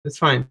It's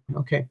fine.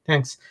 Okay,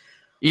 thanks.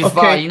 It's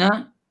Okay.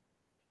 fine.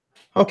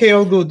 Okay,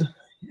 all good.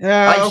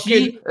 I Okay,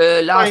 see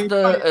last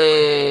fine,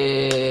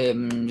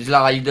 fine.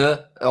 slide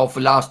of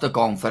last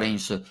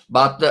conference,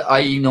 but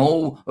I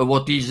know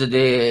what is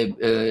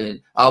the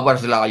our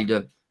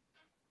slide.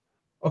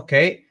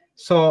 Okay,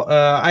 so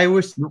I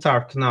will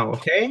start now.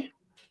 Okay.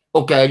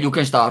 Okay, you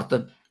can start.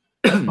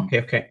 Okay.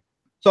 Okay.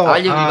 So, Hi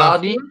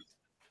everybody.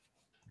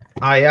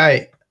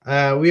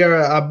 we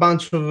are a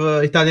bunch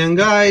of Italian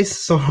guys,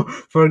 so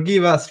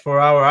forgive us for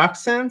our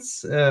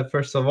accents,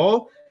 first of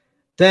all.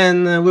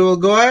 Then we will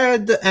go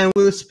ahead and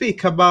we'll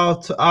speak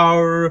about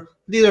our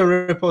little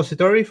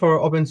repository for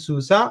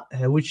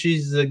openSUSE, which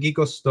is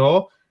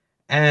GeekosDAW.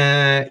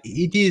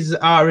 It is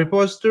a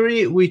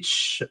repository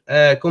which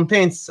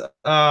contains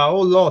a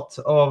whole lot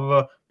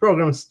of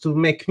programs to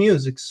make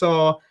music.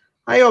 So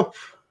I hope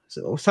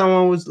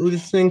someone who's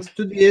listening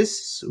to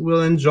this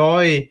will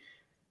enjoy.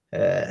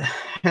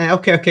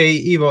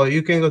 Okay, Ivo,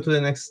 you can go to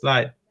the next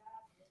slide.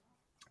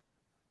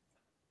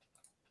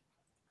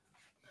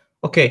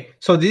 Okay,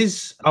 so this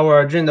is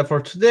our agenda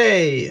for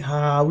today.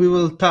 We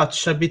will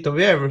touch a bit of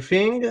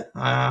everything.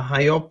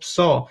 I hope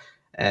so.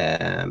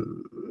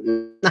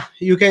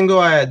 You can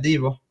go ahead,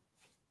 Ivo.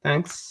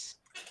 Thanks.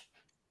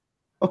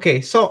 Okay,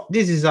 so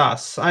this is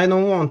us. I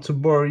don't want to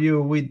bore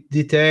you with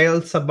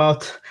details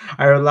about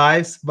our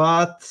lives,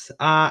 but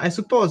I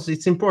suppose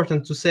it's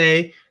important to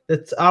say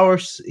that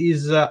ours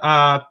is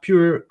a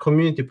pure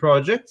community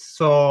project.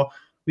 So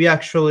we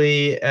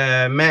actually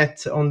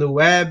met on the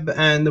web,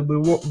 and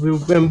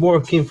we've been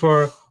working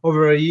for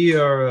over a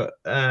year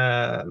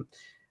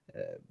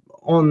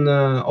on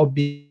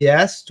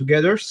OBS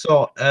together.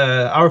 So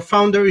our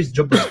founder is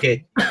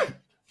Joboscape.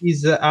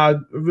 He's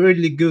a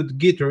really good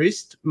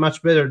guitarist,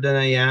 much better than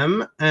I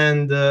am,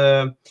 and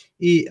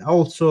he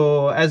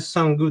also has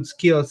some good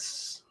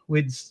skills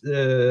with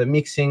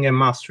mixing and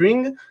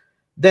mastering.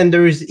 Then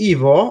there is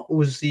Ivo,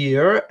 who's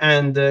here,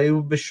 and he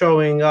will be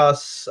showing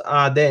us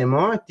a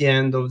demo at the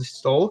end of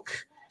this talk.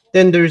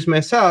 Then there is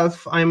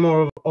myself. I'm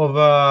more of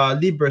a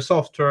Libre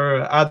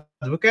software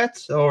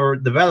advocate or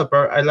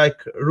developer. I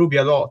like Ruby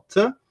a lot.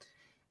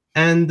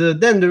 And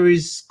then there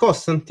is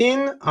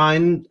Konstantin. I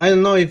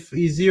don't know if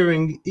he's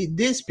hearing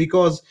this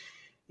because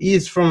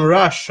he's from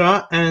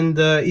Russia and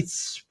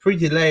it's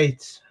pretty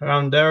late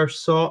around there.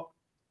 So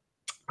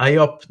I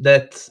hope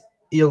that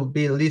he'll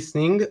be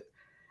listening.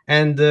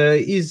 And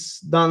he's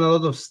done a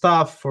lot of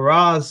stuff for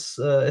us,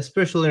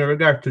 especially in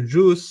regard to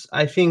juice.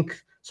 I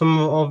think some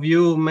of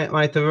you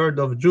might have heard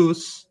of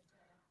juice.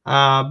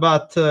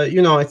 But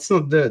it's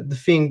not the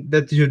thing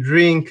that you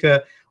drink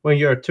when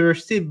you're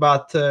thirsty,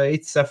 but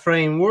it's a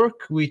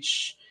framework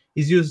which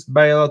is used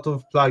by a lot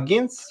of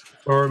plugins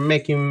for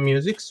making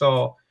music.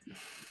 So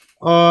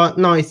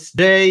no, it's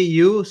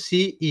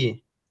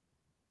JUCE.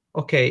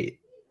 Okay,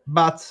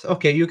 but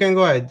okay, you can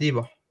go ahead,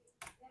 Divo.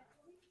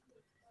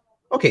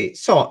 Okay,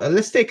 so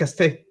let's take a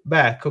step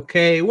back.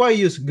 Okay, why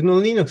use GNU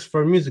Linux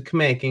for music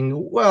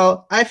making?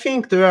 Well, I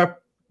think there are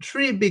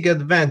three big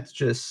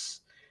advantages.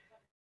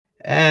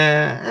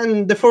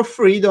 And the four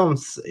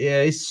freedoms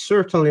is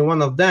certainly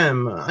one of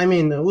them. I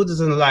mean, who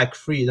doesn't like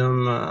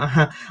freedom?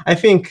 I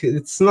think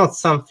it's not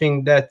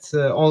something that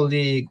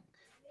only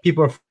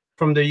people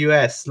from the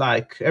US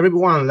like.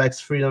 Everyone likes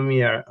freedom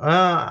here.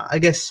 I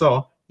guess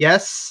so.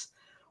 Yes.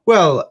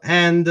 Well,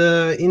 and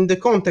in the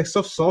context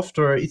of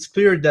software, it's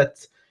clear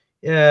that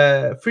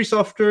free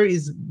software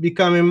is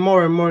becoming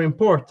more and more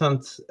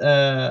important.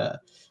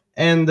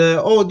 And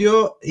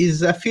audio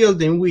is a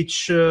field in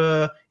which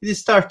it is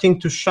starting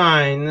to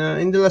shine.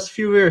 In the last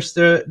few years,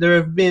 there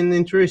have been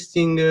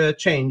interesting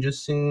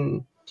changes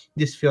in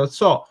this field.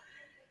 So,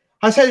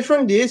 aside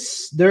from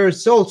this,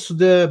 there's also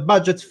the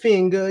budget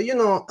thing. I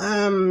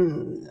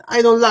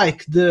don't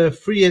like the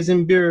free as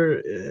in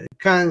beer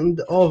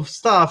kind of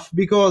stuff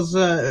because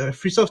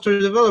free software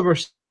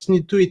developers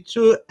need to eat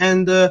too,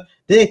 and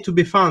they need to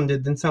be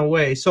funded in some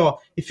way. So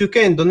if you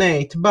can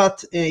donate,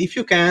 but if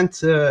you can't,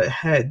 there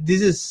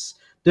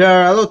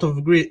are a lot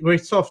of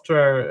great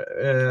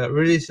software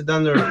released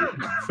under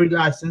free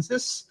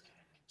licenses,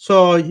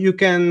 so you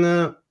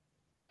can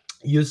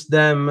use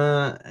them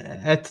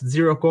at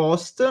zero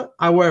cost.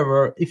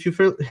 However, if you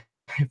feel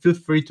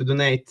free to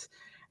donate.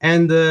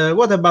 And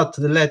what about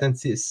the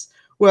latencies?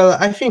 Well,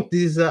 I think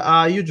this is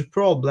a huge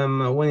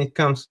problem when it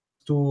comes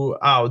to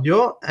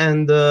audio.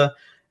 And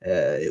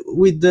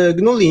with the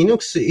GNU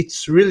Linux,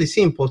 it's really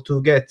simple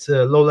to get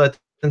low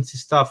latency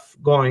stuff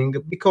going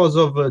because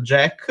of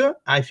Jack.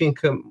 I think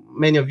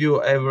many of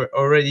you have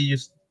already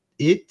used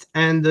it.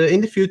 And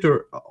in the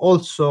future,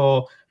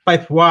 also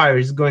Pipewire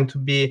is going to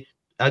be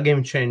a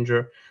game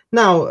changer.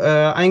 Now,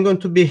 I'm going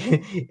to be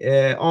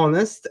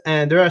honest,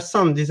 and there are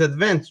some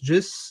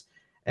disadvantages,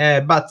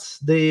 but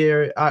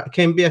they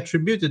can be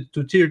attributed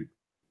to third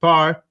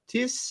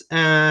parties,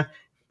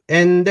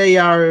 and they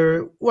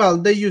are, well,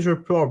 the usual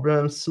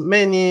problems.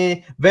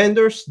 Many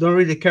vendors don't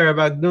really care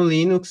about GNU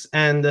Linux,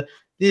 and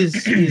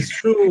this is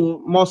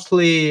true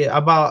mostly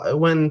about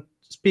when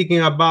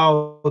speaking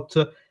about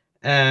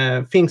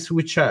things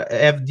which have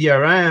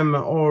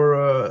DRM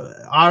or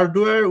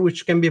hardware,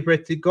 which can be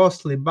pretty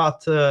costly,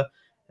 but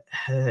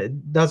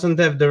doesn't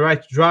have the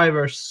right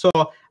drivers. So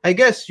I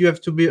guess you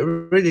have to be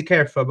really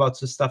careful about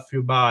the stuff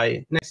you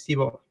buy. Next,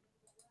 Ivo.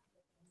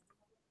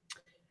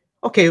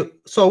 Okay,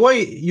 so why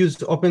use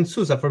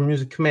openSUSE for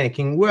music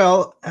making?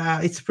 Well,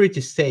 it's pretty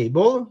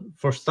stable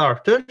for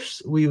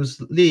starters. We use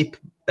Leap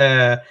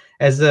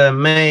as our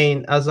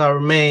main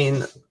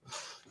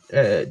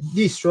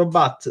distro,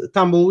 but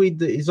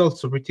Tumbleweed is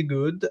also pretty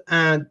good,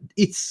 and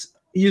it's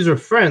user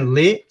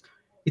friendly.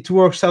 It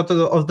works out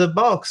of the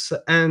box,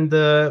 and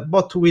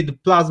both with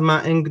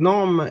Plasma and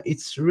GNOME,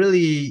 it's really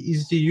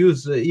easy to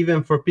use,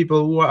 even for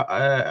people who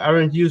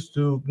aren't used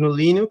to GNU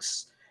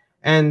Linux.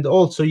 And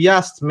also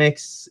Yast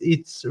makes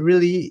it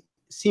really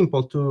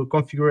simple to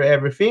configure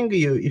everything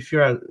if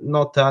you are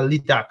not a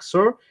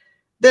Linuxer.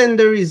 Then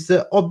there is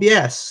the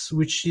OBS,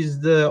 which is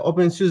the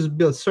openSUSE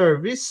build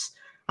service.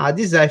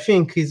 This, I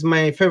think, is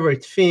my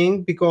favorite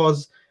thing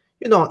because,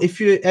 you know,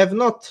 if you have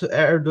not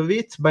heard of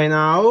it by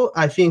now,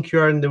 I think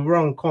you're in the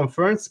wrong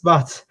conference,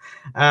 but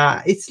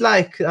it's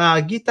like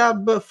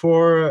GitHub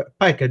for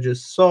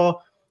packages. So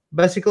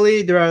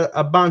basically, there are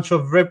a bunch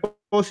of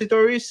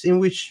repositories in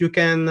which you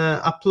can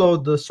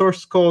upload the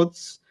source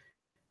codes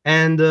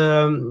and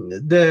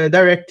the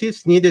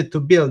directives needed to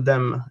build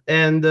them.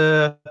 And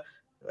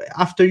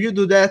after you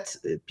do that,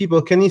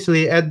 people can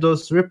easily add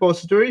those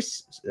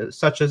repositories,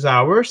 such as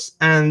ours,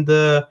 and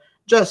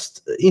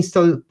just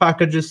install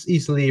packages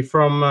easily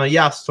from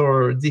Yast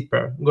or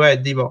Zipper. Go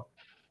ahead, Divo.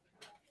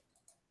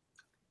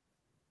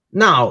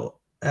 Now,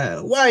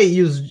 why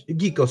use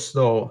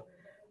GeekosDAW?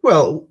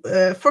 Well,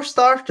 for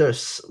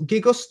starters,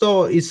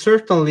 GeekosDAW is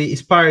certainly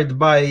inspired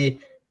by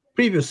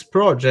previous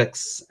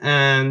projects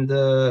and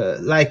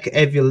like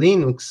AVL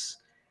Linux.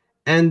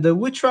 And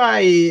we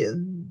try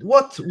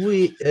what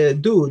we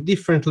do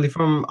differently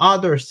from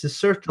others is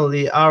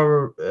certainly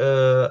our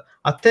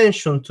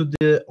attention to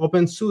the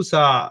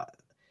openSUSE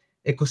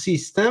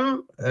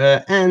ecosystem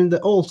and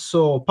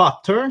also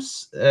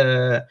patterns.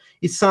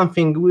 It's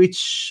something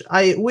which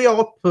we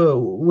hope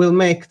will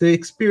make the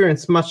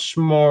experience much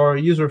more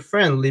user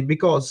friendly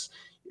because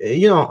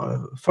you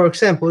know, for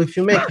example, if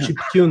you make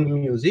chiptune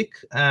music,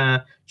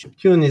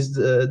 chiptune is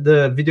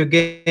the video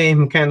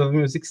game kind of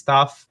music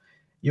stuff.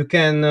 You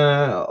can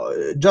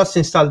just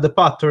install the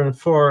pattern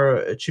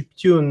for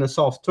chiptune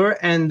software,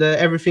 and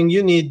everything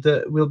you need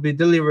will be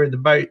delivered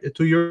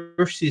to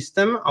your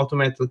system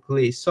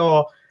automatically.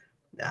 So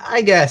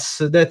I guess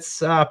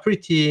that's a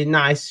pretty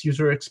nice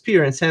user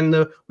experience,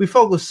 and we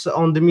focus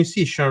on the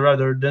musician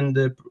rather than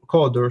the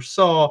coder.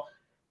 So,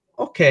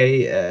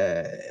 okay,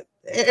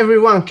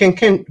 everyone can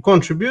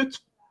contribute,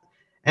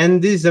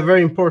 and this is a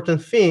very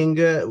important thing.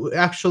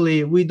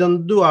 Actually, we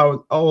don't do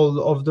all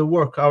of the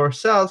work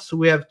ourselves.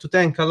 We have to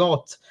thank a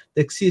lot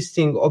the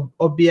existing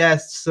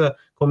OBS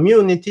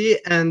community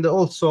and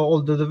also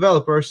all the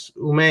developers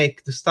who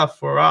make the stuff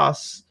for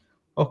us.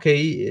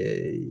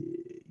 Okay,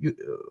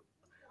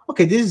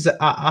 okay, this is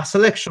a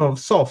selection of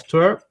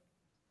software.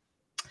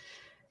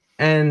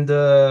 And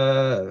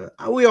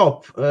we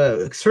hope,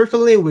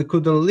 certainly we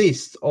couldn't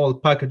list all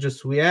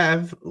packages we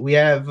have. We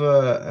have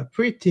a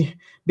pretty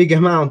big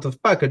amount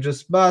of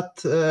packages,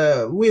 but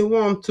we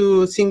want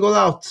to single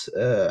out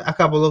a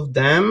couple of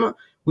them,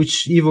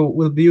 which Ivo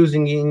will be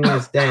using in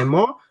his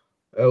demo.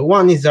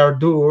 One is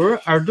Ardour.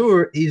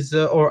 Ardour is,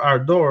 or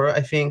Ardour,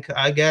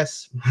 I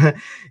guess,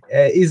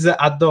 is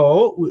a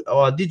DAW,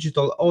 or a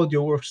digital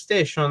audio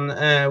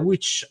workstation,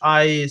 which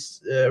I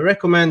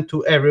recommend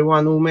to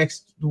everyone who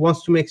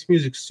wants to make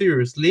music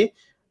seriously.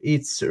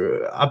 It's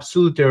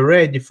absolutely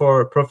ready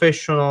for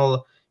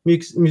professional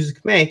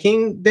music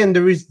making. Then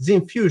there is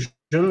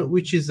Zyn-Fusion,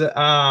 which is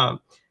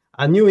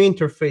a new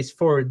interface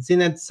for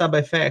Zyned sub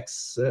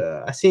effects,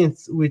 a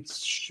synth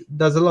which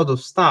does a lot of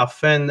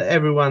stuff and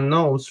everyone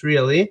knows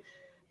really.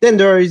 Then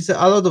there is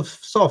a lot of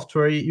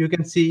software you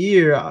can see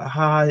here.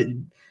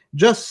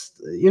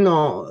 Just, you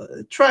know,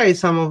 try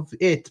some of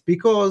it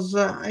because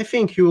I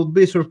think you will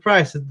be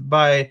surprised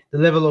by the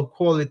level of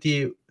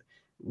quality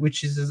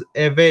which is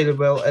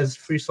available as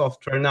free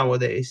software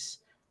nowadays.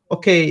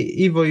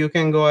 Okay, Ivo, you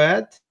can go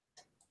ahead.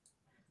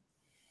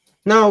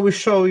 Now we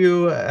show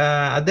you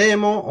a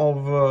demo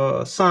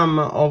of some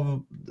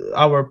of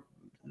our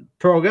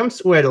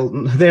programs. Well,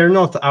 they're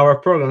not our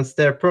programs,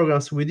 they're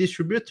programs we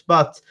distribute,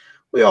 but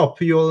we hope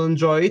you'll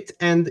enjoy it.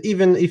 And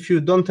even if you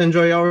don't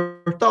enjoy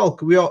our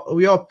talk, we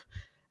hope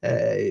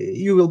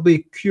you will be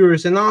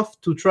curious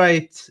enough to try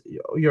it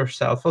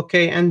yourself.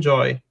 Okay,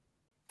 enjoy.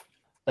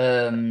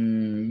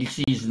 This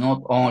is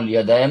not only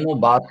a demo,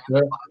 but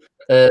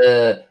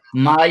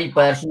my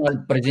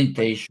personal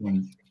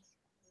presentation.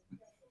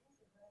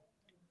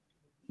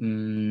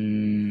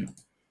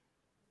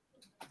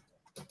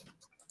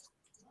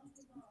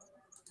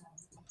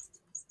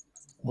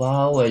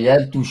 Wow, I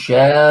have to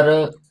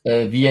share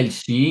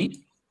VLC.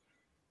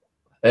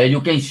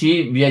 You can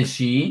see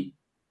VLC.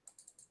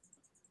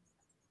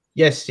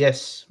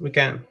 Yes, we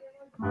can.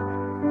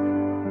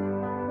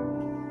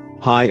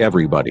 Hi,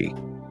 everybody.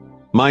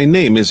 My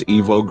name is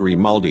Ivo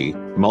Grimaldi,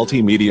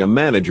 Multimedia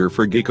Manager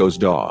for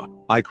GeekosDAW.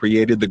 I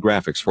created the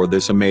graphics for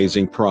this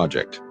amazing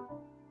project.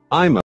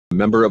 I'm a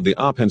member of the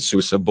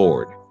openSUSE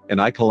board,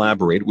 and I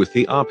collaborate with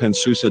the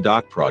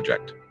openSUSE-based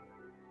project.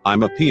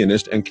 I'm a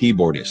pianist and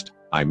keyboardist.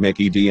 I make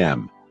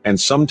EDM, and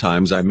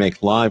sometimes I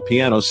make live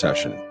piano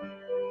session.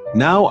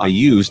 Now I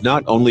use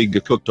not only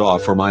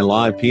GeekosDAW for my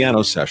live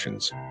piano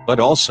sessions,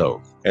 but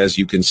also, as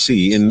you can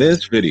see in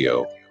this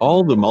video,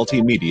 all the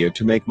multimedia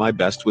to make my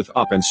best with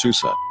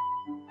openSUSE.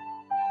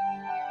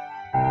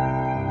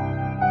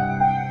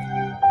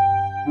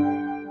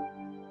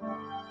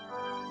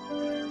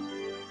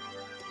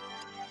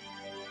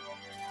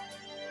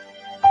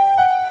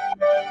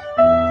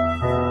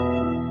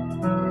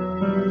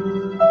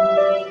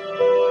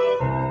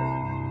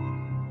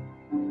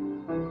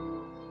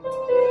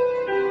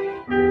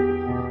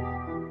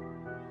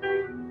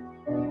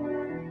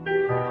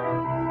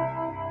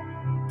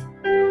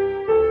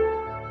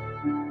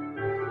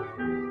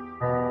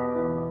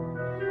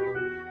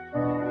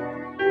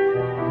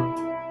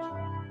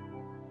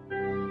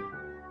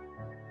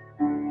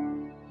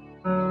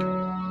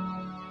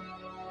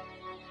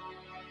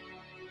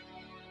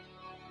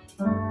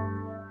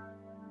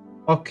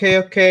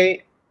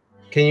 Okay.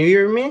 Can you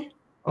hear me?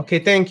 Okay,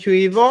 thank you,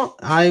 Ivo.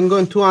 I'm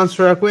going to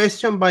answer a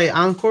question by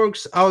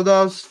Ankorx. How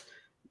does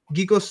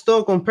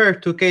GeekosDAW compare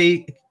to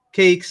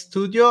Cake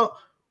Studio?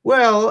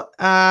 Well,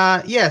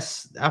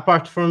 yes,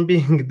 apart from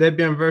being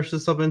Debian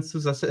versus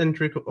OpenSUSE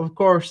centric, of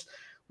course,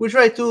 we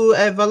try to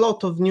have a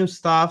lot of new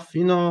stuff,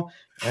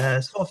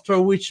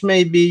 software which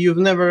maybe you've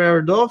never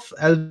heard of,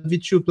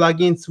 LV2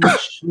 plugins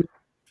which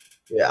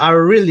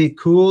are really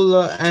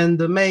cool and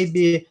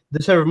maybe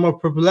deserve more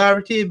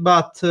popularity,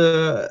 but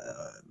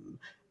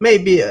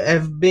maybe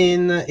have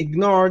been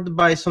ignored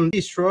by some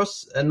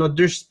distros. Not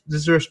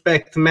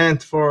disrespect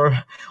meant for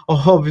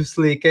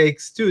obviously Cake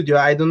Studio.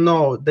 I don't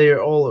know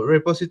their whole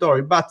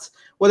repository, but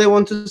what I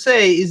want to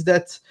say is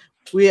that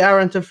we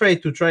aren't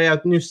afraid to try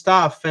out new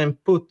stuff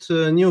and put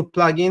new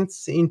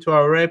plugins into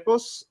our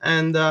repos,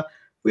 and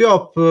we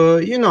hope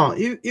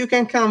you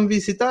can come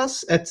visit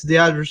us at the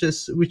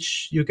addresses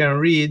which you can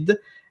read,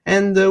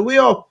 and we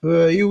hope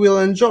you will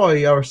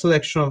enjoy our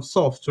selection of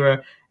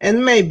software.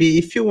 And maybe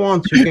if you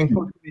want, you can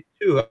contribute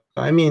too.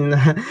 I mean,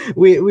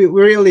 we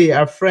really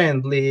are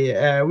friendly.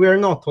 We are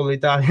not all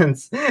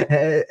Italians,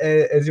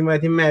 as you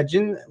might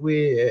imagine.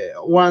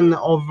 One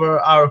of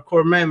our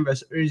core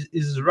members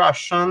is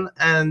Russian,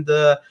 and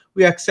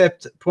we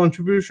accept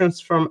contributions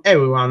from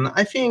everyone.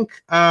 I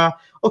think.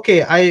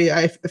 Okay,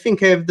 I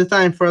think I have the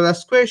time for a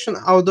last question.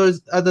 How does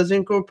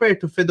it compare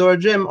to Fedora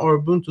Gem or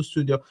Ubuntu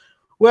Studio?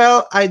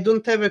 Well, I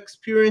don't have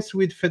experience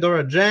with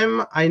Fedora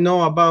Gem. I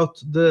know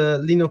about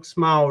the Linux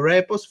MAO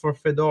repos for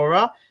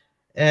Fedora.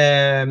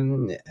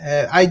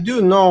 I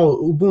do know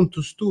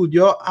Ubuntu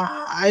Studio.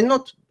 I'm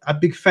not a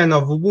big fan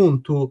of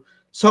Ubuntu,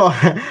 so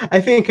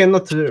I think I'm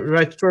not the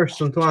right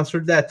person to answer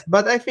that.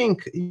 But I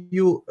think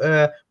you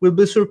will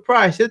be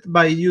surprised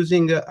by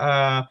using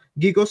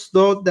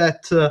GeekosDAW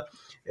that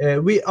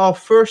we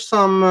offer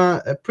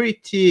some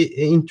pretty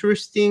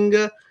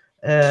interesting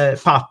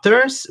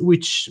patterns,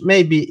 which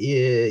maybe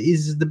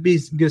is the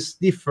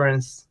biggest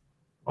difference.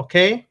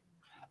 Okay.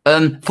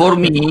 For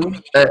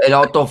me, a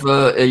lot of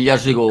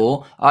years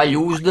ago, I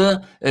used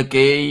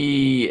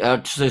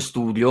KH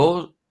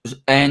Studio,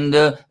 and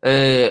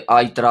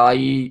I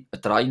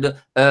tried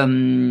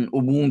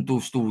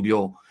Ubuntu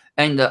Studio,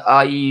 and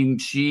I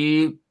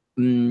see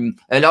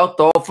a lot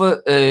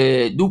of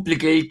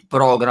duplicate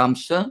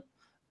programs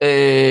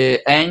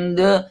and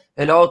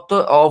a lot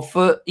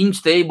of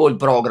unstable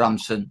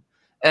programs.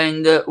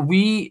 And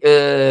we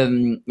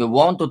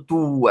want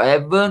to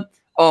have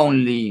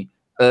only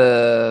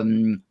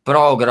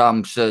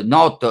programs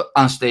not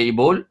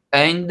unstable,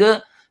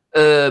 and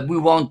we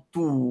want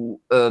to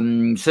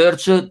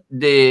search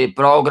the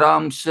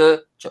programs,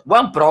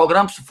 one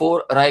programs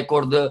for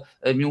record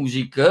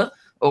music.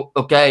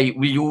 Okay,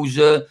 we use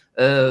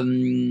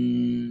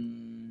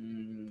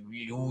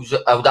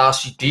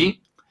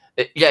Audacity.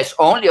 Yes,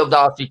 only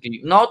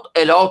Audacity, not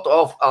a lot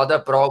of other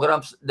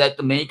programs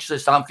that makes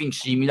something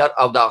similar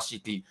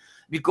Audacity,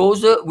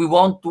 because we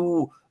want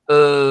to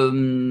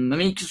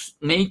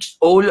makes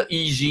all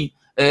easy.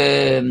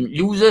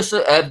 Users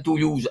have to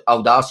use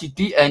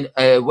Audacity, and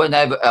when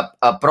have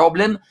a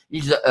problem,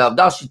 is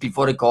Audacity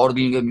for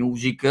recording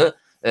music,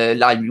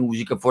 live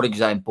music, for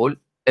example.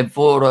 And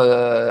for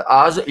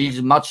us,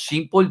 it's much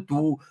simple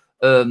to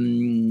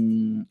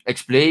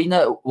explain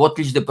what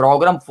is the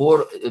program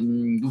for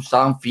do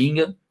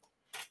something.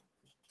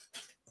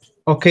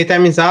 Okay,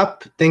 time is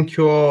up. Thank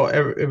you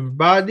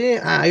everybody.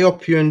 I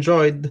hope you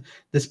enjoyed,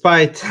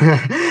 despite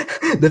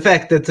the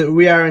fact that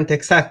we aren't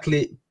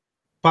exactly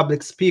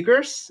public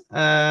speakers.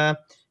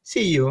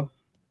 See you.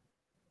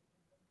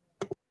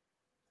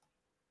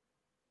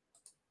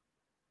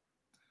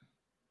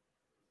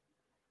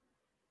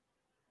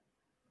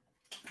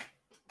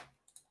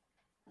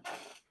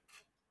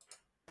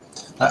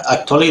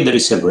 Actually, there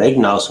is a break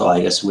now, so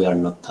I guess we are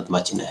not that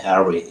much in a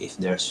hurry if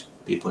there's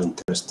people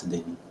interested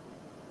in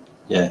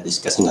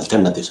discussing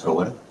alternatives or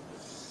whatever.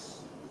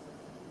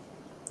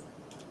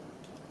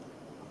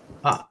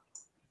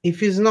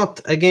 If it's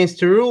not against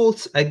the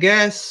rules, I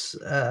guess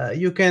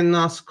you can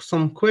ask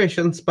some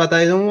questions, but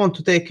I don't want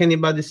to take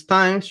anybody's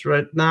times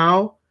right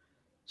now.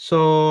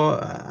 So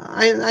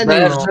I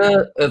don't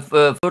know.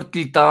 There's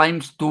 30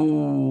 times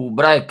to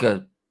break.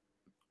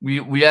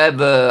 We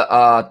have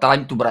a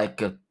time to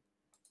break.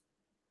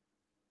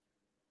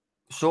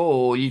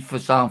 So if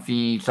some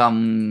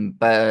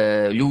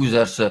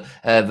users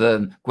have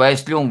a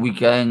question, we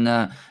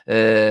can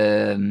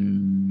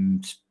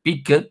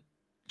speak.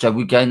 So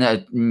we can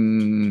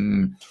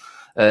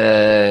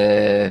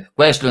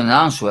question and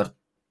answer.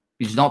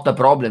 It's not a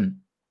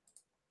problem.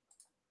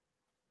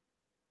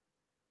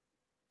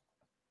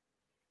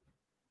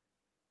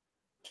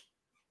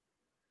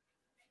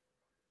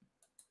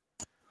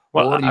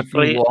 Well, or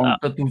actually,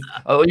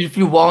 if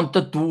you want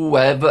to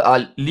have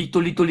a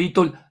little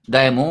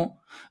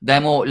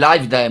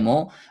live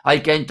demo, I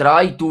can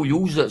try to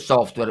use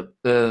software.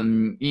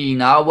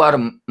 In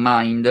our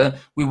mind,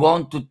 we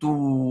want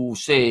to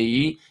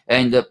say,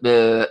 and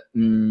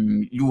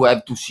you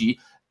have to see,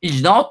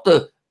 it's not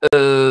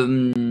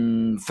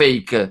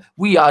fake.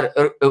 We are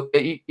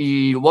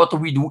what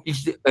we do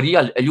is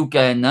real. You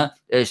can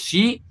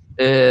see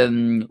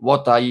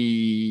what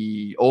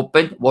I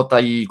open, what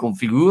I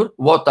configure,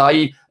 what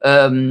I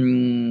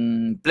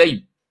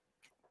play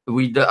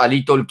with a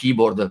little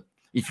keyboard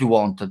if you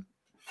want.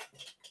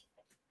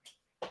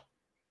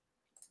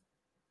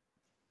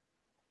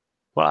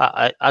 Well,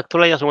 I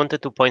actually just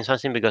wanted to point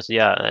something because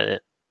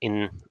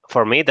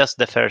for me that's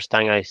the first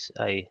time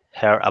I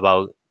heard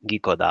about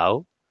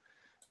GeekosDAW,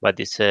 but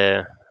it's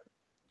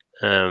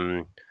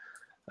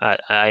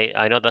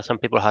I know that some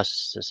people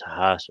has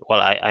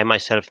well, I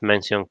myself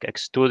mentioned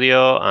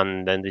Studio,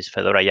 and then this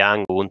Fedora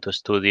Young, Ubuntu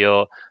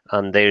Studio,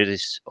 and there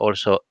is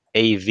also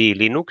AV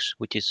Linux,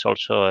 which is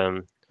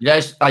also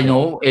yes, I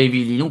know AV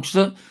Linux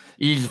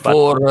is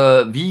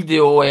for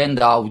video and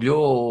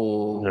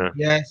audio.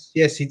 Yes,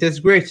 it has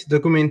great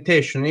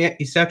documentation. Yeah,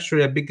 it's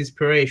actually a big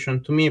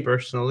inspiration to me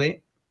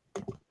personally.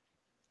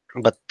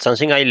 But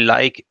something I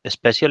like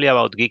especially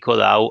about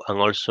GeekosDAW, and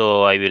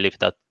also I believe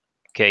that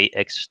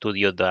KX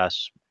Studio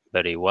does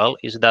very well,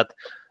 is that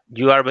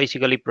you are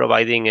basically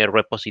providing a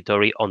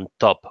repository on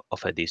top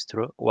of a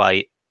distro,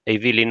 while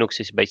AV Linux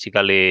is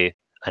basically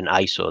an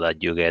ISO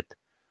that you get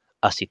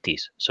as it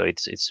is. So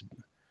it's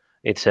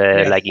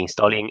yes, like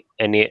installing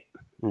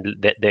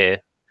the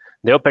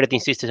operating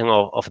system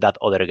of that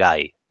other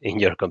guy in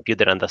your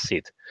computer, and that's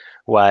it.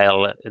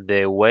 While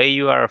the way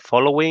you are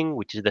following,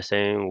 which is the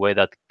same way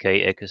that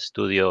KX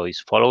Studio is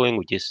following,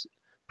 which is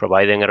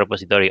providing a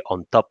repository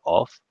on top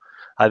of,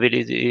 I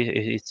believe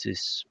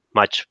it's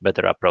much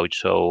better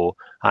approach. So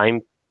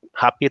I'm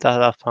happy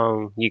that I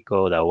found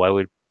GeekosDAW. I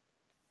will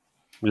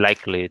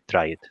likely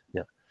try it.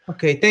 Yeah.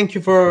 Okay, thank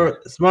you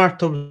for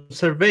smart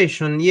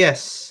observation.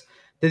 Yes,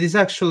 that is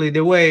actually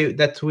the way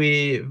that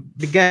we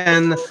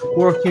began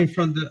working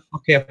from the.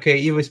 Okay,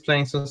 he was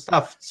playing some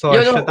stuff, so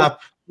I shut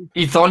up.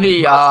 It's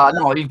only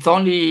it's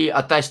only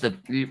a test.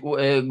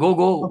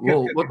 Go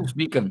to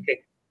speak.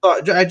 Okay. So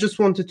I just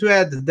wanted to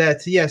add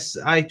that yes,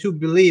 I too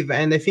believe,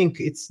 and I think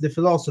it's the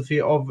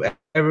philosophy of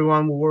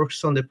everyone who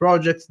works on the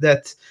project,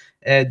 that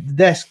the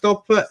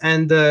desktop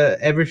and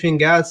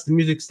everything else, the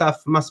music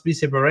stuff, must be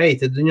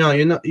separated.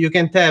 You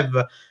can't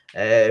have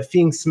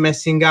things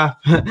messing up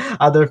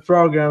other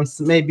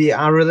programs, maybe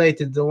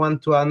unrelated one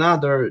to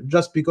another,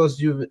 just because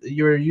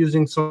you're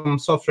using some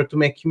software to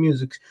make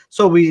music.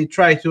 So we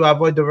try to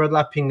avoid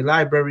overlapping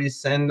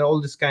libraries and all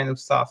this kind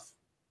of stuff.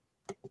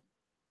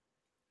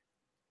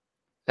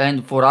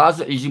 And for us,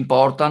 it's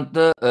important.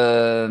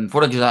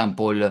 For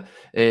example,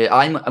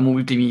 I'm a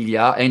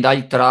multimedia, and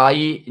I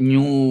try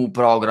new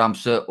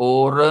programs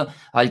or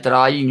I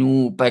try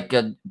new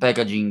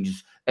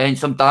packagings, and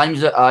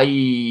sometimes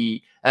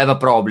I have a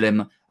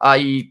problem.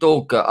 I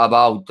talk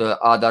about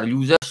other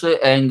users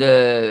and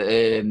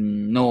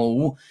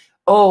no,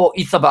 oh,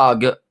 it's a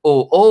bug,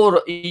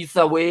 or it's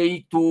a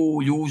way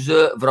to use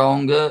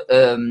wrong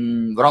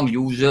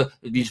use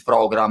this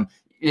program.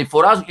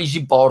 For us, it's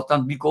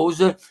important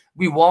because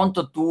we want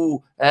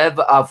to have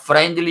a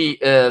friendly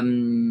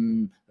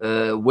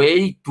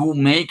way to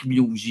make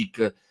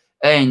music,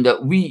 and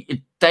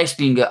we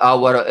testing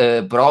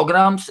our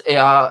programs,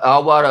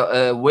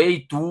 our way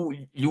to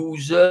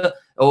use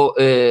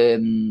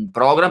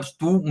programs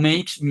to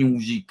make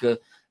music,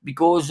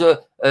 because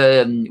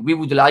we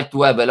would like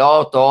to have a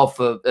lot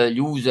of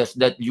users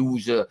that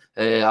use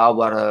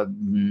our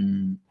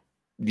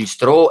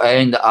distro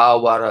and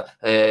our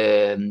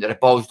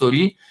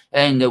repository,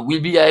 and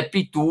we'll be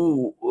happy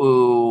to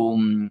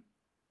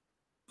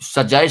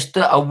suggest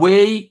a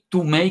way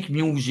to make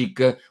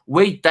music,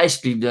 way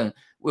tested.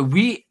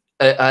 We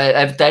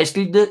have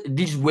tested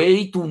this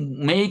way to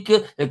make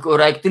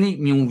correctly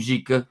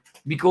music,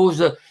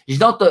 because it's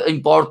not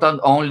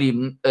important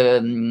only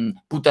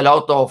put a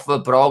lot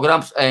of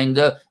programs and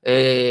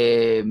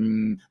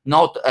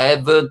not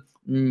have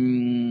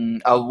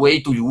a way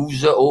to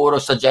use or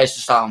suggest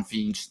some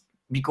things.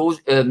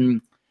 because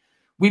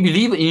we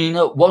believe in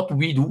what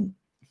we do.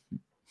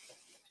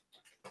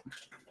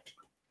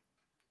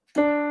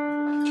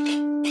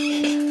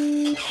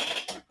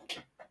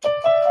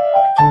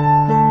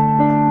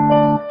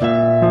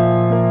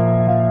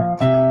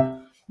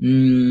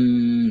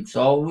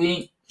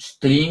 Sorry,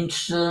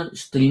 strings,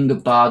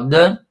 string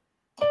pad.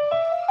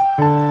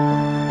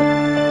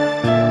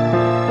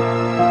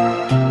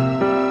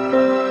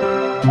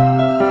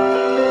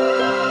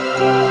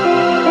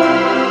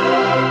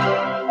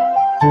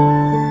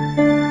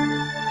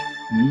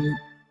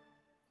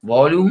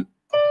 Volume.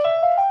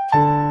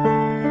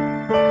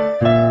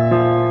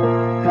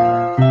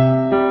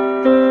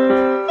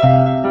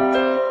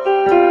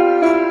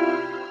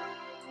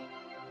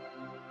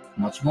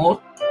 Much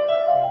more.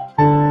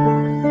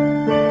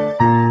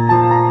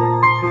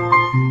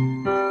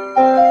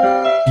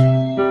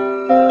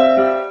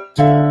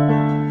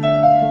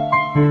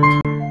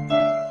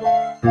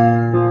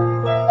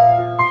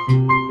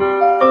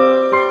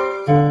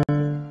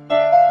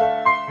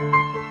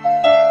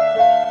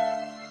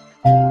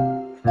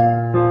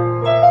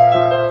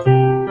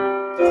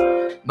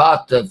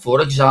 But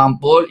for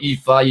example,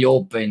 if I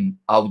open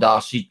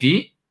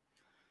Audacity,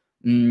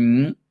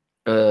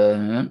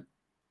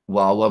 wow,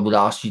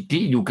 Audacity,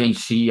 you can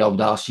see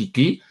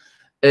Audacity.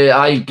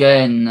 I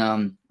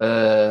can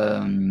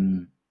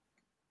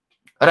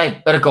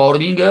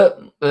recording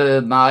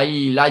my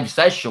live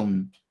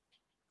session.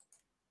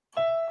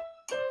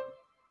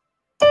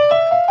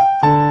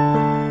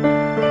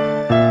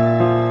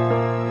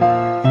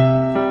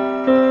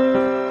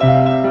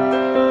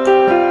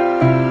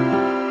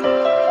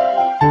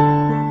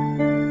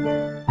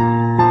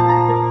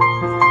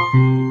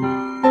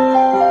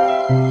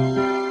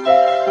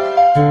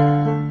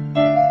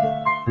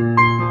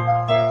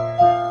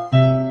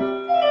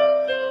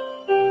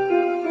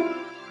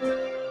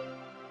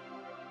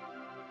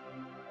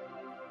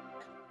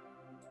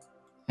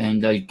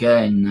 And I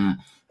can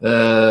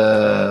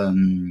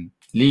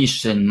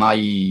listen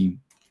my.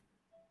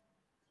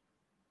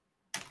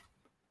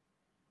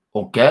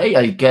 Okay,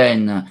 I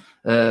can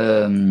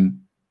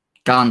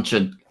catch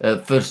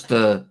first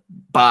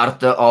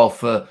part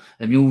of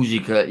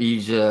music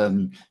is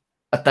a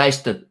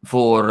test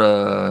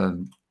for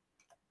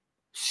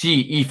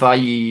see if I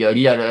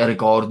real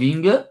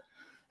recording.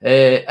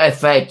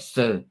 Effects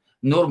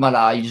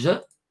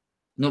normalize.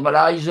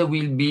 Normalize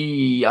will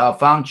be a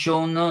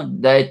function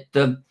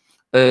that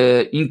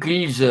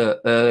increase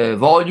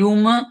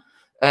volume,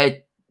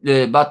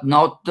 but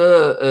not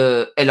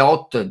a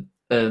lot.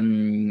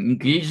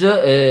 Increase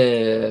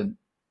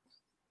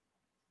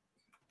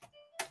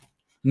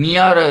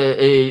near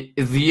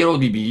 0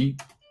 dB.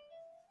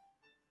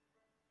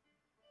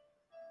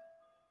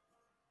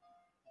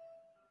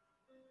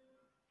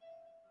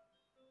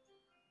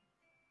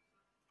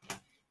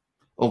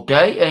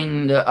 Okay,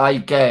 and I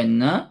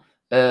can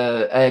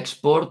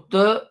export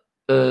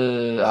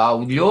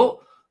audio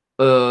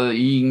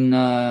in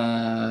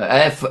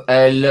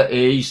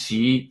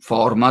FLAC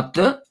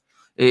format.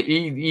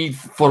 If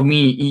for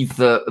me it's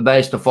the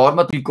best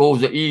format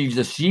because it's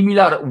a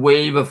similar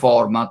wave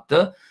format,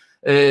 but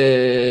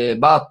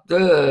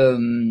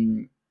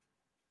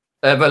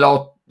have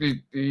a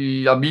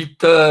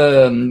bit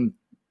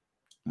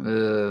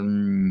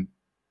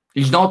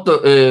it's not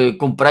a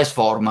compressed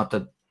format.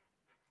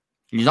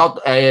 It's not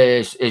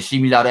a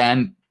similar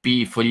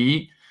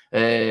MP3,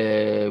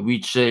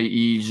 which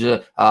is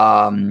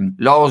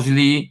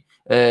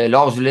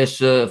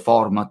lossless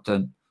format.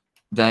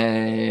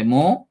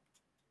 Demo.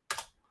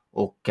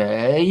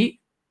 Okay.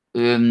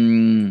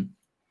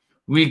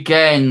 We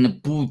can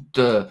put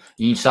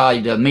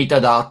inside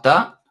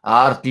metadata,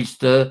 artist,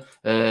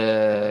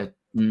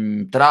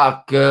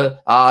 track,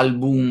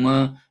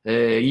 album,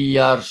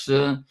 years,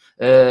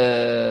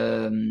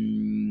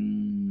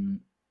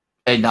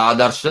 and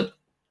others.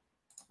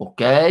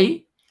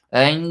 Okay,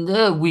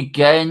 and we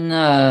can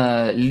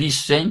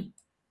listen.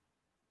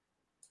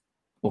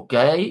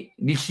 Okay,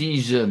 this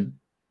is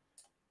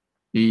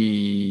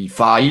the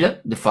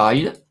file.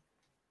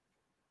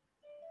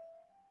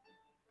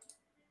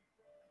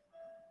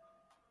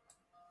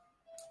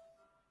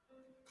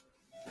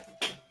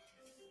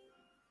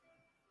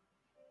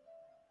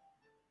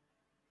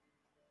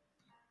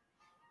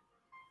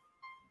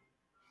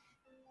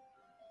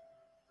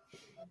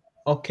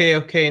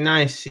 Okay,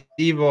 nice,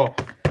 Ivo.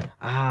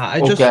 I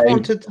just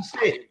wanted to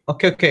say,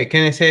 okay.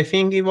 Can I say a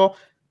thing, Ivo?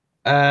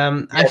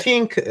 Yes. I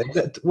think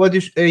that what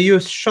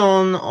you've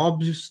shown,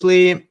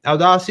 obviously,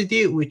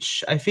 Audacity,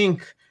 which I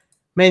think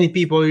many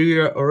people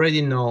here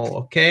already know,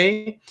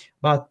 okay?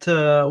 But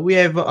we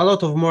have a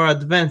lot of more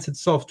advanced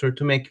software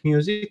to make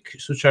music,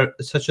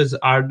 such as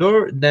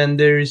Ardour. Then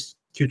there is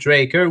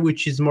Qtractor,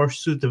 which is more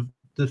suited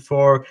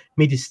for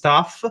MIDI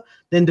stuff.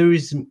 Then there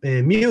is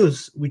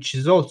Muse, which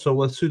is also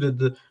well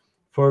suited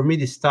for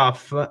MIDI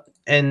stuff,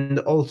 and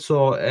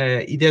also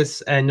it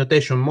has a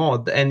notation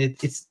mode, and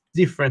it's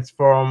different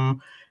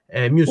from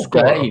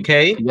MuseScore.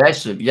 Okay.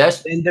 Yes.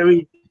 And there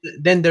is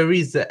then there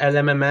is the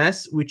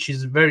LMMS, which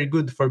is very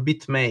good for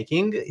beat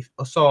making.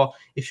 So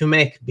if you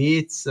make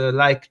beats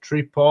like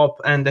trip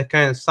hop and that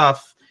kind of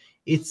stuff,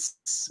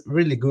 it's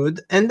really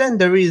good. And then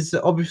there is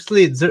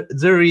obviously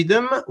the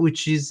Rhythm,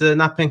 which is an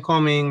up and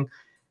coming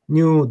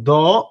new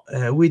DAW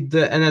with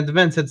an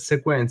advanced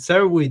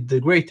sequencer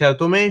with great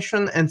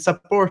automation and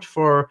support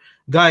for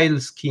guile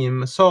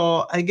scheme.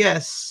 So I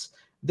guess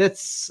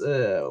that's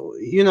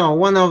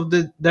one of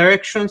the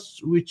directions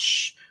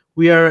which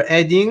we are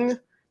heading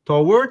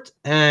toward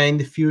in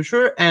the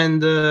future,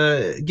 and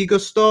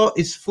GeekosDAW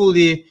is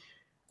fully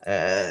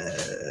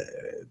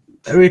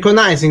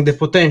recognizing the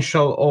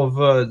potential of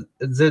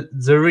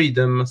the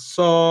rhythm.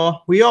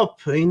 So we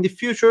hope in the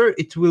future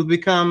it will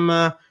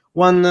become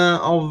one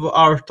of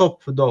our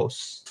top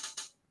DAWs.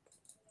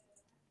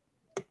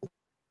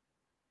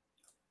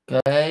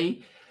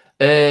 Okay.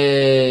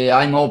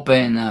 I'm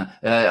open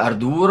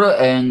Ardour,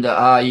 and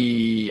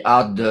I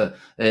add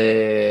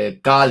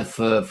Calf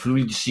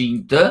Fluid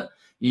Synth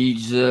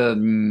is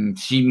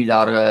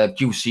similar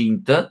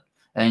QSynth,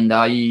 and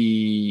I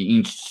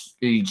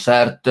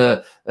insert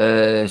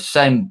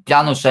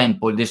piano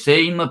sample, the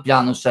same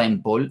piano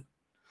sample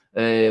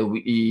I've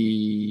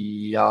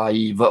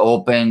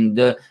opened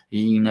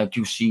in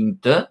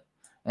QSynth,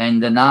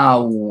 and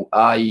now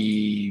I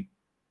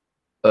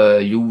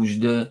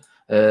used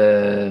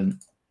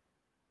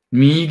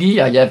MIDI.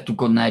 I have to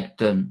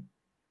connect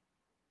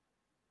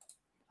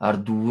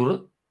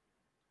Ardour.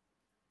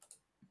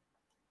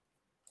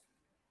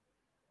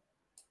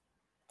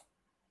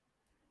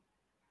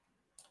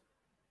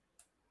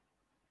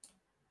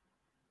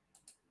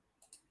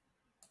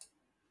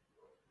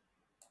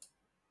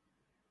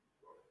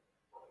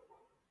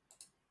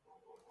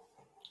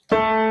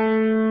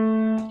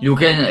 You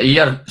can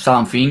hear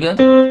something.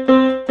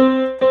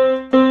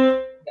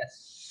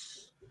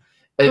 Yes.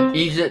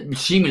 Is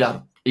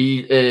similar.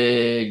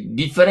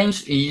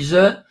 Difference is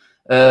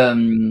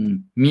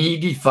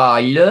MIDI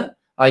file.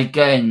 I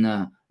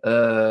can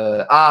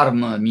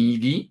arm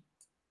MIDI.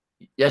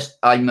 Yes,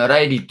 I'm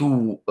ready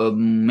to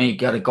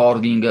make a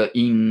recording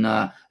in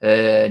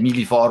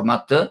MIDI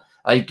format.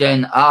 I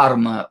can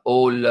arm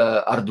all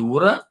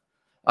Ardour.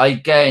 I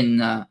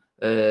can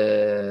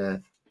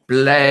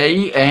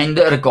play and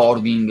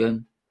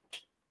recording.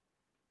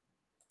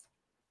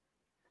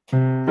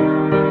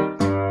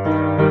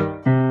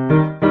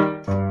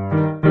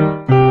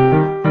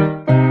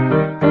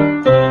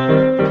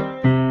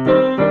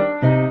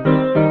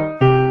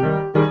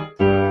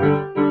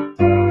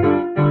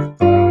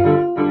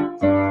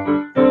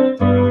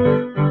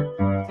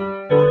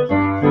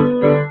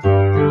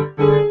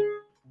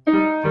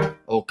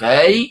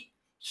 Okay,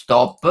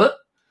 stop.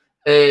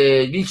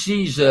 This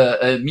is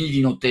a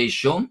MIDI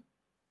notation,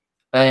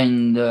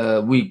 and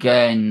we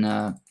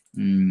can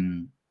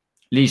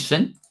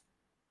listen.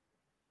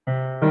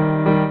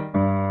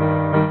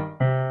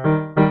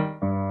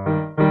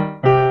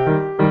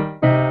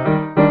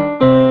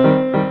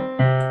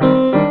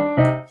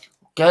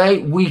 Okay,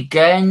 we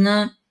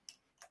can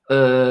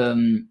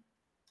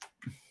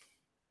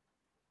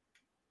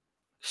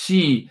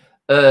see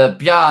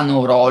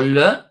piano roll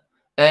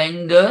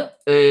and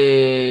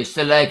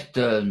select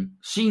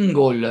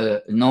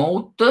single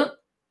note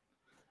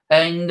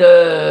and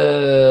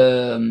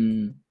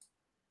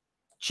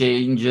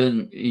change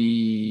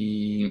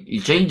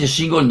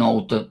single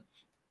note.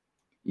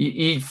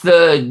 It's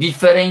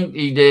different.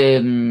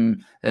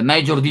 The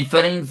major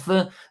difference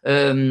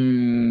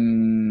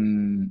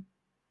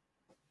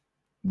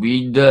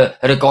with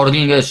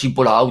recording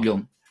simple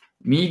audio.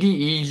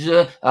 MIDI is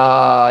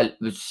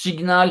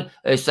signal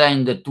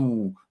sent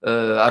to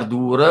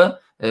Ardour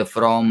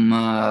from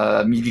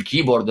MIDI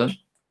keyboard.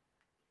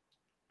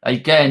 I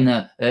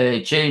can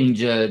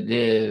change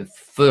the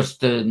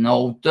first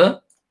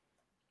note.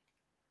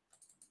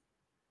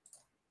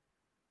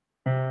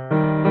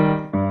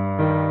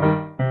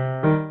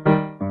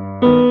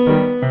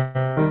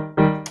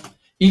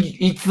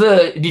 It's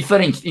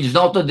different. It's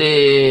not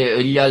the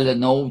real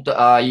note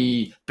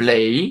I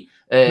play.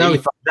 No,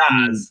 it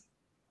does.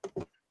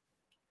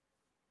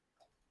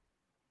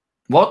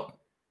 What?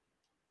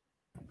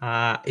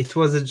 It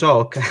was a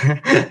joke.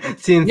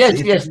 Since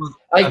yes.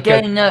 I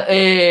can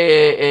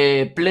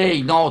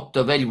play note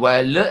very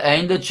well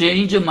and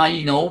change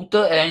my note,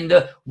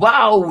 and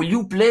wow,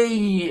 you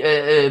play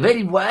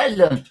very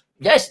well.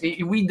 Yes,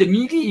 with the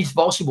MIDI is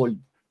possible.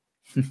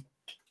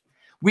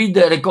 With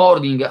the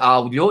recording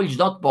audio, it's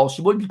not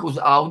possible because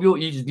audio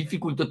is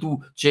difficult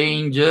to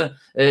change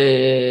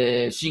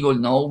single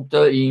note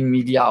in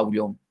MIDI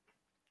audio.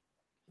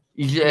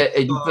 It's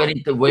a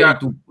different way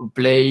to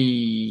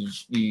play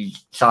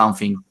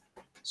something.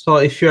 So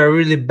if you are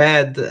really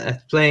bad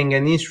at playing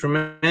an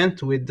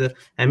instrument with a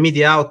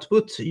MIDI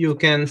output, you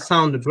can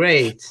sound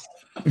great.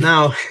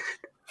 Now,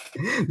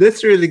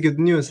 that's really good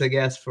news, I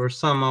guess, for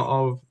some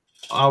of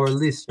our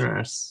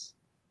listeners,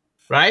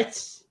 right?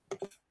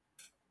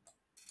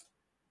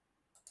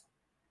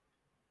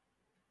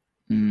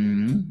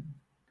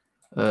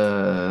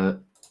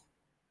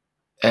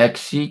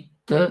 Exit.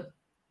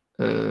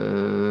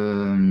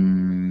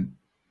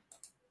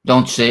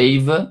 Don't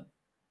save.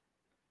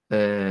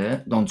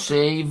 Don't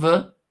save.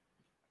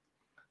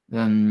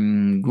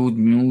 Good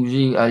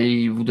music.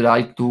 I would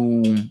like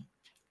to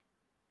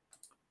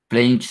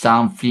playing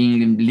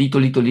something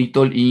little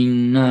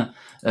in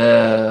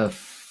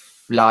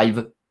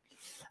live.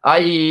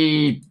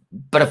 I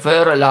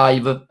prefer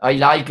live. I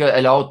like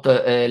a lot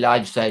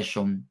live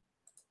session.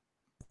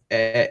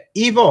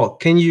 Ivo,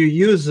 can you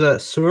use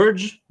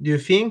Surge, do you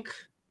think?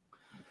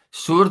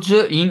 Surge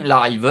in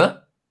live?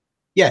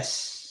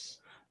 Yes.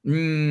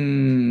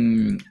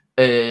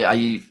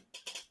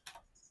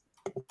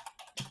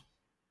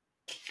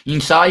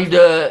 Inside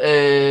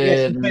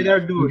yes, inside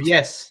Ardour,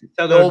 yes.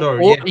 Inside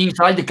Ardour, or yeah.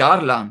 inside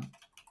Carla.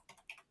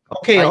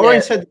 Okay, or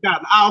inside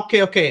Carla.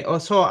 Okay.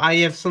 Also, I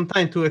have some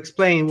time to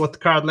explain what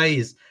Carla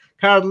is.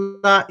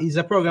 Carla is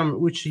a program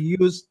which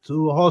used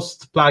to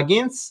host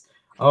plugins,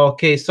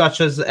 okay, such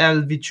as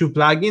LV2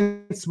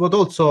 plugins, but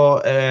also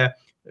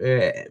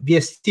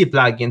VST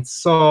plugins.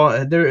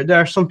 So there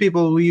are some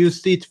people who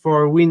used it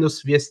for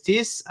Windows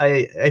VSTs.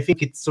 I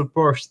think it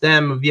supports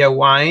them via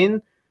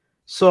Wine.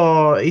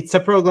 So it's a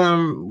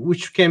program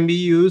which can be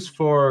used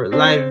for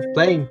live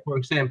playing, for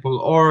example,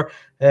 or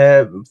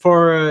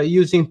for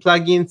using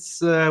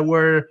plugins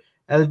where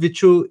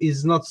LV2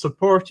 is not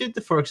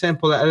supported. For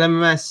example,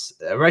 LMS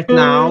right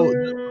now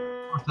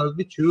doesn't support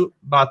LV2,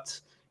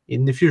 but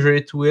in the future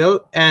it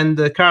will. And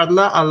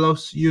Carla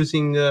allows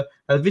using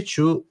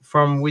LV2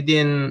 from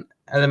within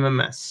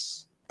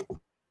LMMS.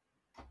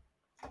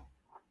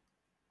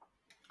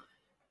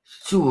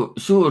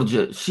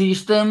 Surge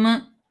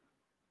system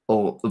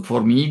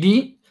for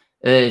MIDI,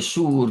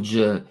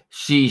 Surge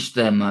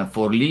system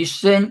for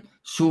listen,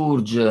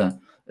 Surge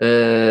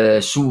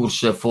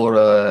source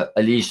for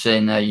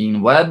listen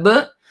in web.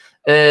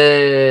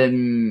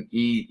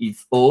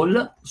 It's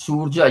all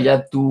Surge. I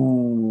have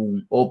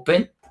to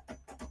open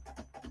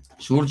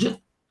Surge.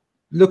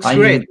 Looks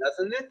great,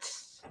 doesn't it?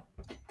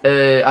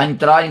 I'm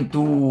trying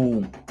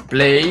to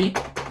play,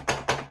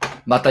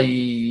 but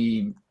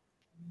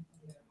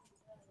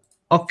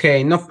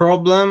Okay, no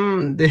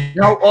problem.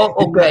 No,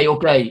 okay.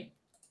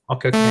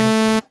 Okay.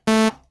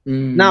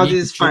 Now this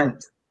is fine.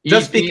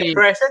 Just pick a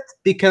preset.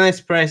 Pick a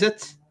nice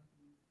preset.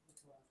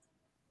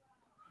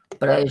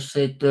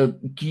 Preset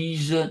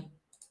keys.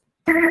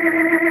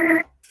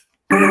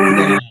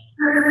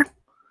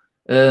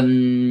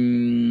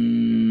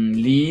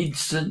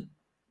 Leads.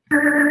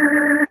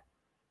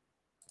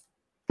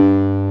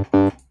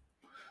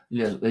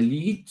 Yes,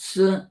 leads.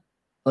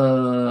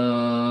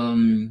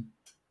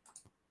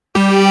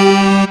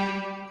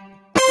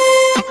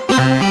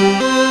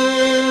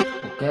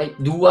 Okay,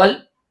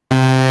 dual.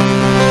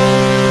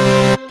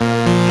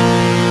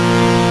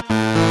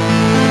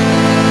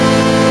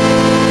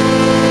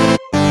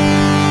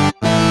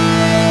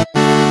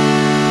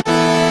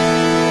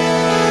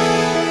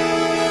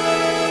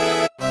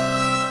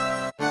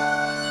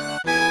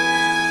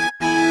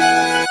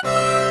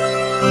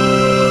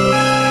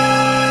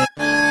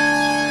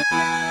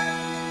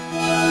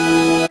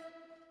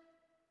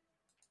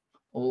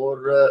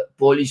 Or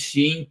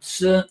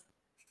polysynths.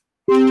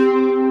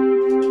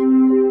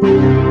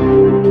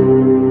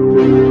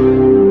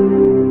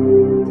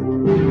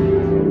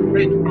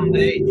 Right from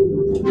the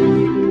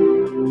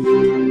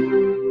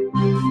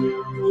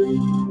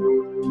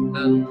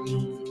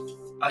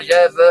I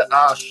have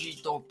a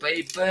sheet of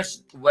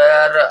papers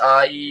where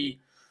I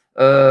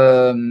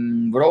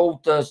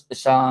wrote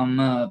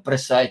some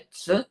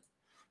presets.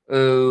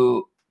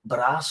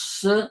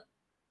 Brass,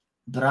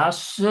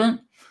 brass,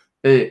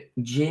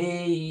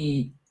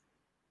 JX.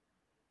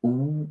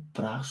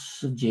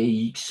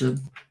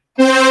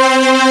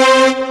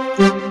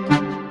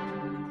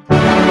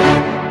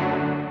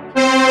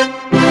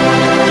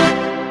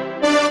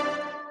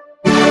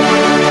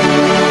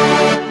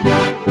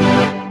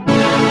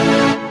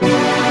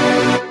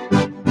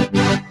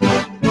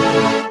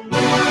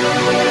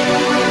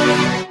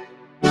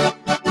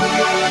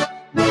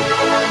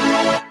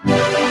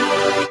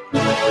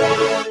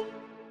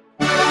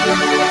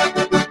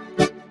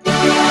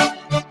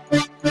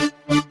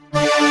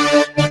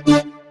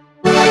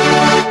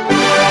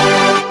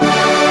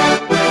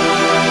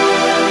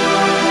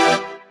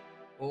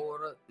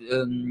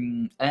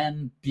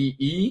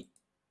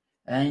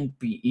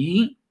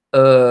 MPE,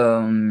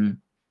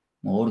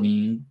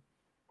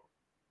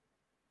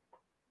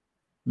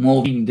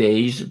 moving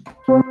days.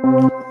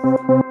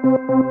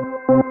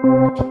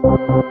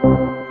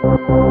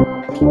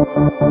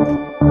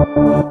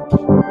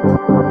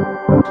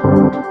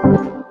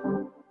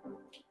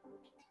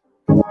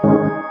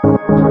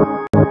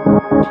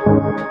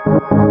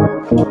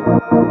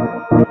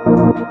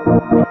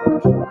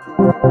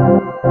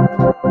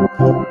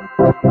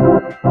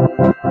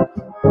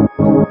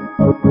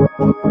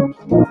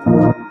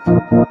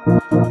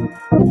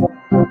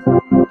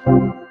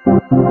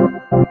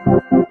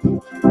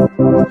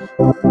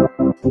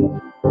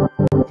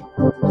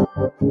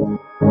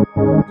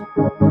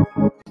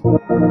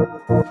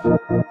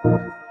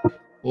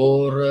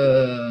 Or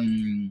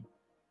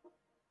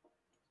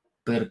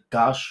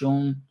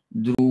percussion,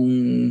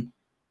 drum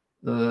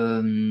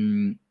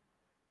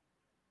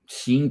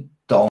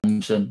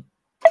Symptoms.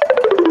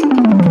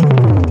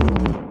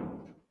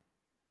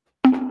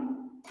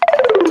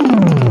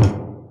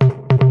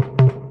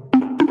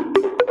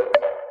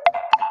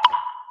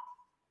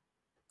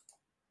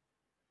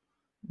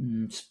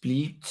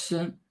 Splits.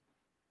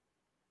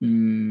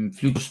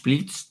 Future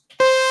splits.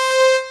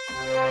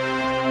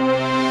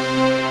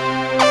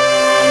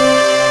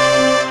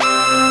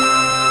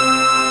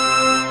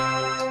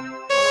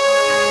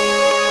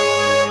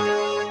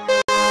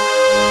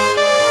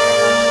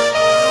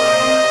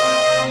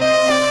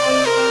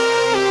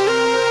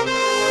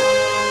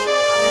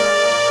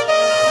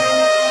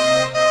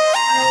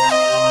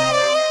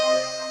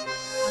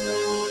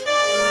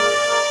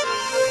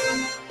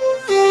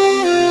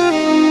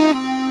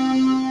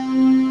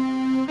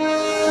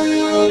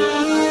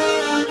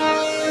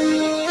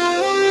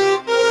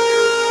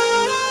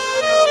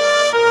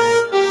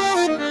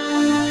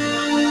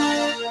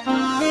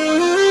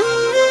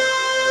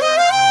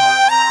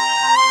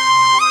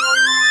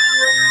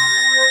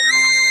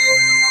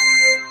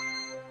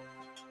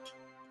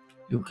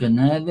 You can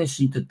have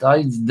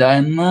synthesize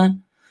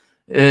them.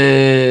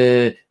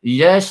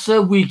 Yes,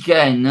 we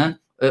can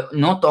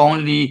not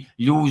only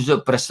use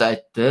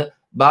preset,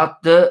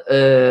 but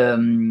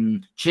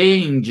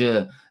change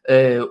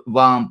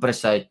one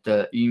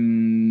preset.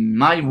 In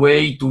my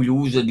way to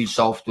use the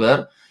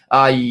software,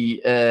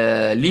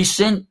 I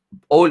listen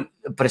all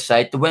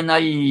preset. When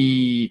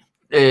I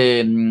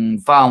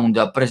found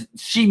a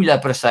similar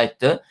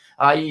preset,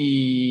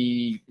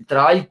 I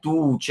try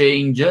to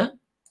change.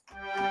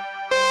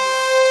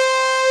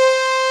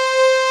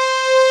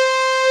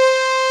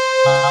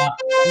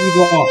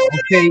 Ivo,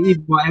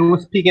 I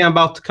was speaking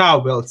about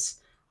cowbells.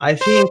 I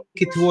think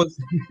it was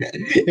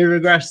in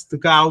regards to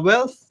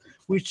cowbells,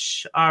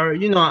 which are,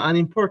 an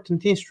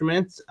important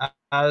instrument,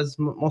 as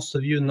most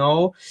of you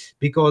know,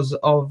 because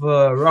of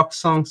rock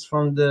songs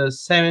from the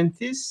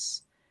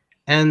 70s.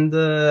 And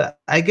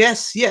I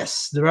guess,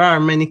 yes, there are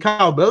many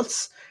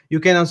cowbells. You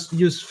can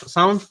use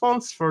sound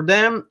fonts for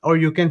them, or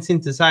you can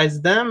synthesize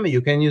them.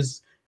 You can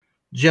use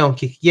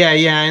Junkie. Yeah,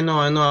 I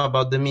know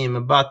about the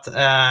meme, but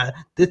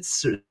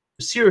that's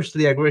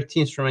seriously a great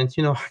instrument,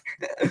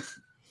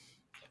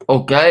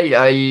 Okay,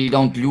 I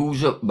don't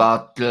use,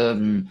 but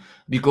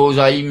because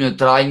I'm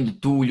trying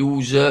to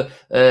use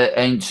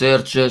and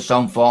search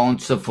some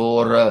fonts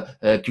for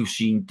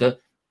Qsynth.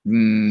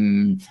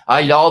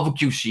 I love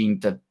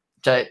Qsynth.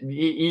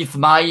 If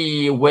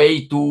my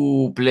way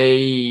to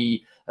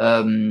play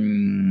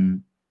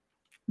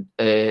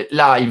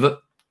live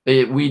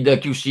with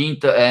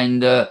Qsynth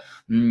and a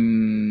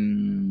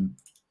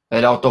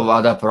lot of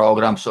other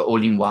programs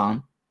all in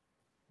one.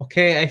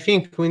 Okay, I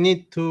think we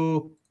need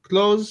to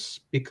close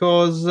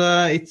because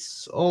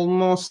it's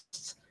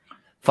almost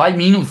 5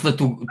 minutes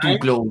to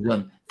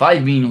close.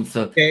 5 minutes.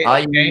 Okay,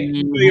 I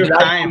would like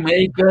time. to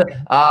make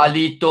a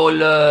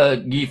little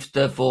gift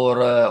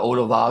for all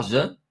of us.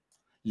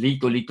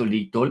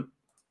 Little.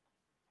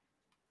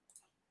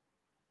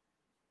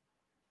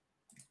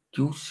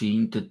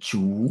 Qsynth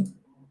 2.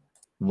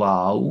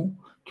 Wow.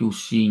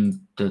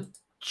 Qsynth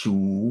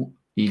 2.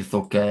 It's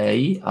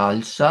okay.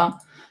 Alsa.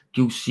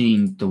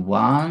 Qsynth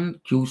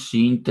 1.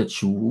 Qsynth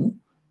 2.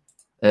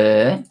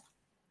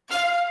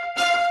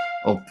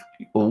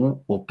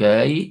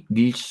 Okay.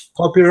 This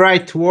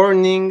copyright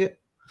warning.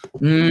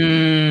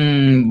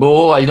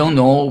 I don't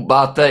know,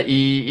 but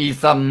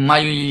it's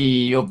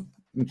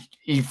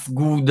it's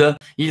good.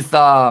 It's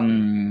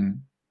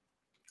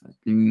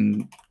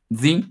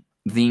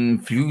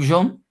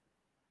Zyn-Fusion.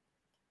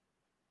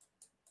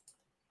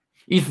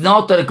 It's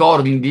not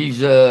recording this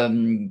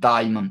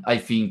time, I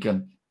think.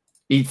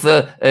 It's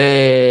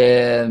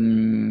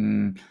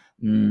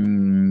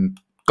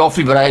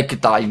coffee break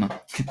time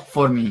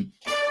for me.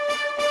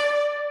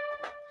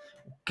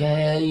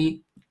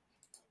 Okay.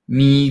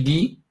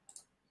 MIDI.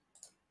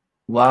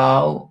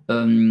 Wow.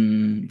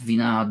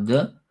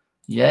 Vinad.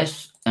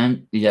 Yes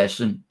and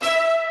yes.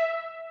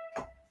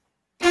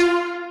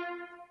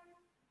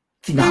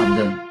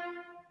 Vinad.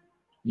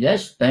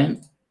 Yes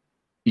and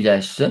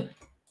yes.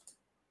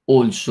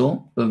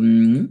 Also,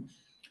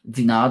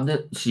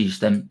 Vinad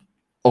system.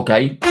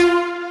 Okay.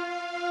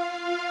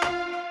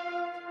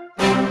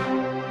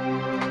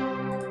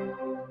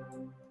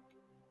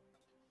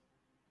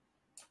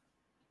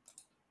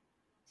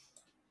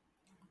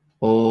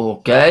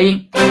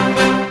 Okay.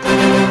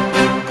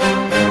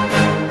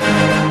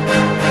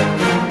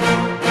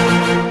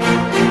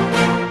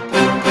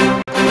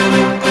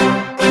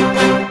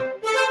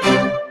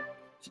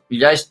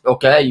 Yes,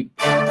 okay.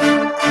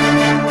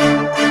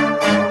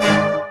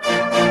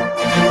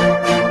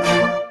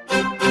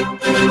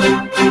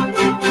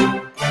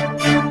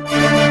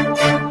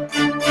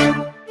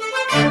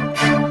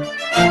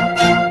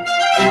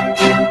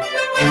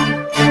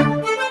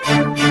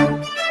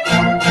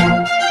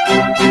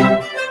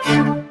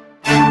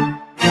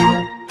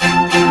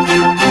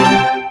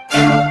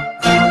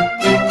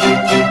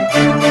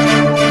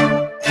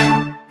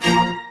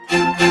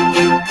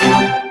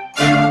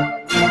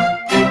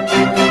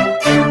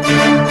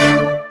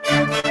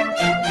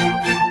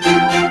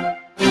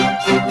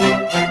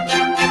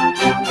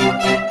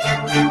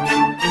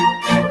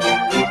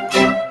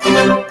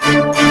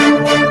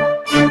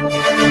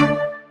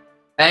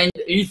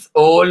 it's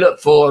all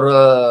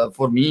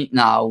for me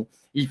now.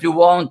 If you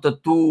want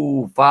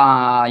to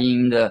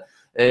find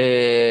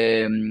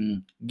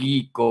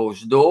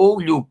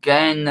GeekosDAW, you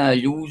can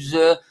use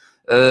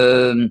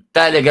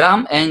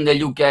Telegram, and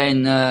you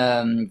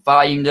can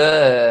find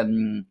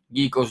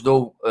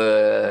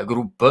GeekosDAW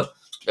group.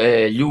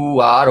 You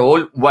are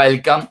all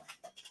welcome.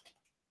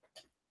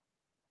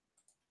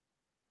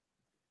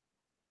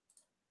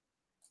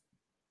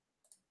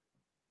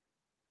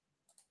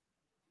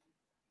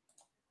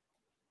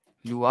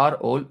 You are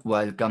all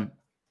welcome.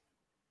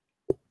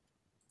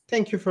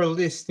 Thank you for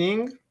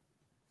listening.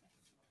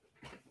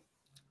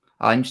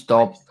 I'm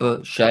stop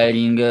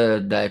sharing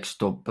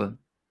desktop.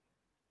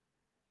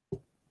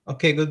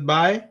 Okay,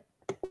 goodbye.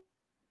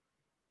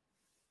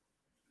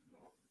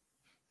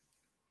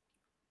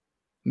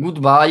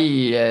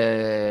 Goodbye,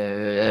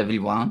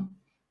 everyone.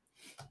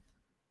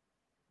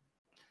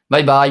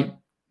 Bye bye.